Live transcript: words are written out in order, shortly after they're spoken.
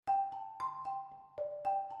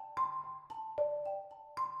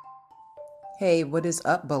Hey, what is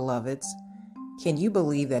up, beloveds? Can you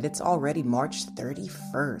believe that it's already March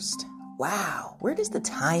 31st? Wow, where does the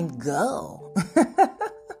time go?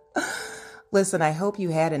 Listen, I hope you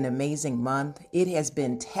had an amazing month. It has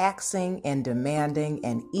been taxing and demanding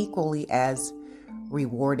and equally as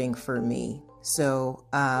rewarding for me. So,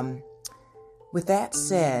 with that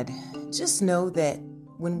said, just know that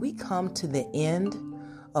when we come to the end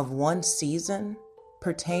of one season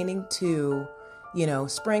pertaining to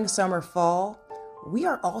spring, summer, fall, we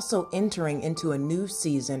are also entering into a new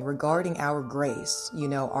season regarding our grace,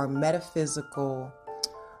 our metaphysical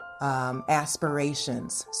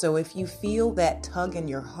aspirations. So if you feel that tug in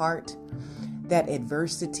your heart, that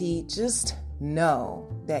adversity, just know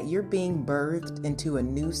that you're being birthed into a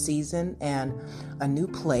new season and a new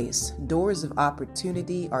place. Doors of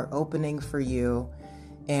opportunity are opening for you.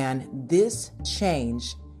 And this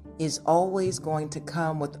change is always going to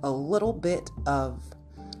come with a little bit of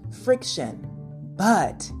friction,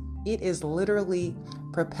 but it is literally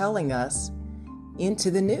propelling us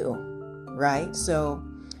into the new, right? So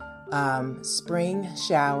spring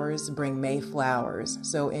showers bring May flowers.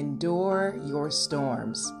 So endure your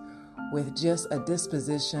storms with just a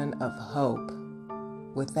disposition of hope.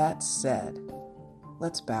 With that said,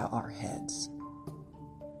 let's bow our heads.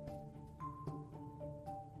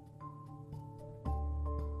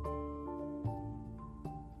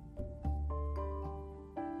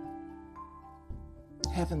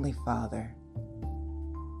 Heavenly Father,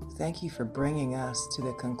 thank you for bringing us to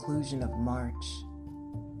the conclusion of March,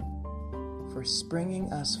 for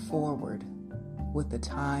springing us forward with the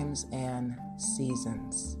times and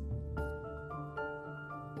seasons.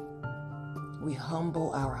 We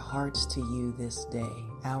humble our hearts to you this day,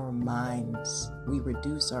 our minds. We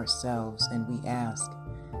reduce ourselves and we ask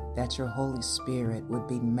that your Holy Spirit would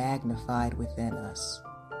be magnified within us.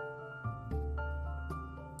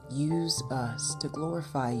 Use us to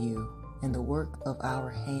glorify you in the work of our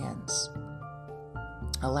hands.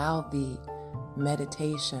 Allow the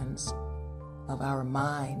meditations of our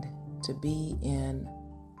mind to be in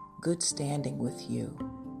good standing with you,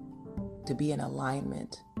 to be in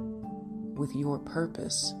alignment with your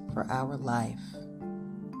purpose for our life.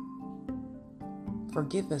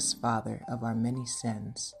 Forgive us, Father, of our many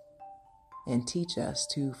sins, and teach us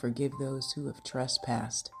to forgive those who have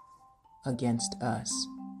trespassed against us.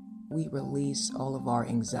 We release all of our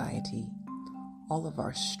anxiety, all of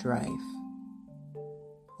our strife,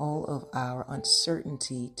 all of our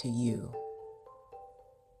uncertainty to you,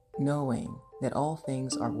 knowing that all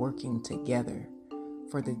things are working together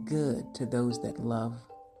for the good to those that love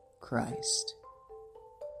Christ.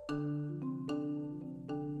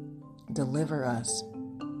 Deliver us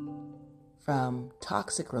from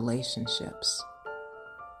toxic relationships.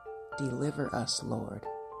 Deliver us, Lord,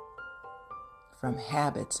 from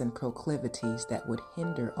habits and proclivities that would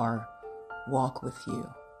hinder our walk with you.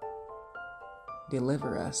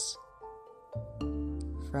 Deliver us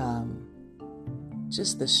from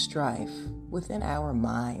just the strife within our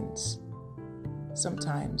minds.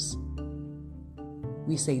 Sometimes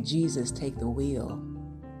we say, Jesus, take the wheel,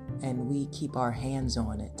 and we keep our hands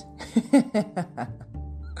on it.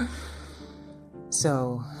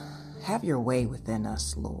 So have your way within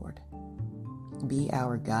us, Lord. Be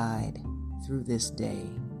our guide through this day.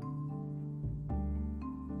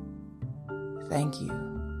 Thank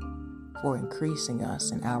you for increasing us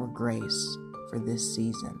in our grace for this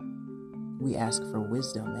season. We ask for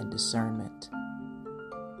wisdom and discernment.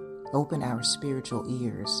 Open our spiritual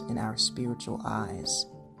ears and our spiritual eyes,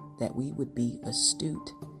 that we would be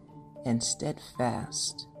astute and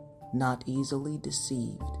steadfast, not easily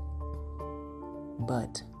deceived,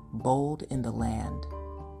 but bold in the land,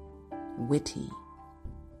 witty,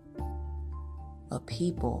 a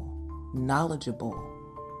people knowledgeable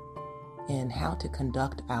in how to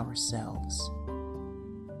conduct ourselves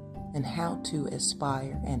and how to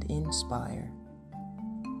aspire and inspire.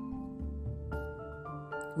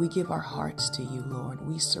 We give our hearts to you, Lord.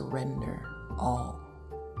 We surrender all.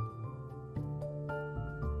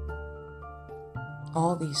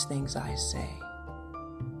 All these things I say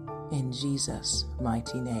in Jesus'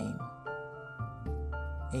 mighty name.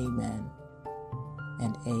 Amen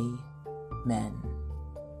and amen.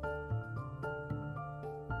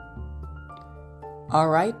 All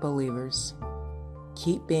right, believers,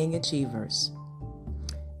 keep being achievers.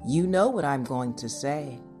 You know what I'm going to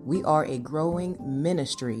say. We are a growing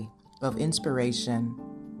ministry of inspiration,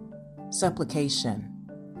 supplication,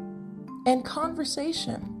 and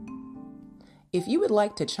conversation. If you would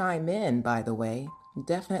like to chime in, by the way,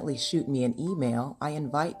 definitely shoot me an email. I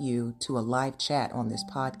invite you to a live chat on this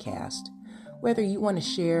podcast. Whether you want to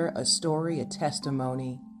share a story, a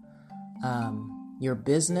testimony, your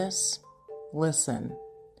business, listen,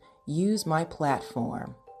 use my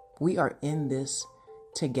platform. We are in this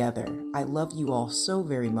together. I love you all so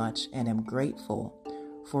very much and am grateful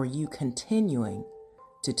for you continuing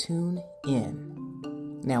to tune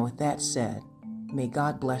in. Now, with that said, may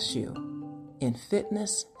God bless you. In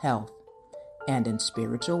fitness, health, and in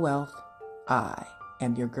spiritual wealth, I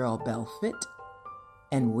am your girl, Bell Fit,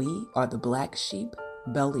 and we are the Black Sheep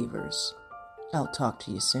Believers. I'll talk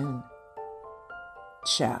to you soon.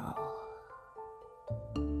 Ciao.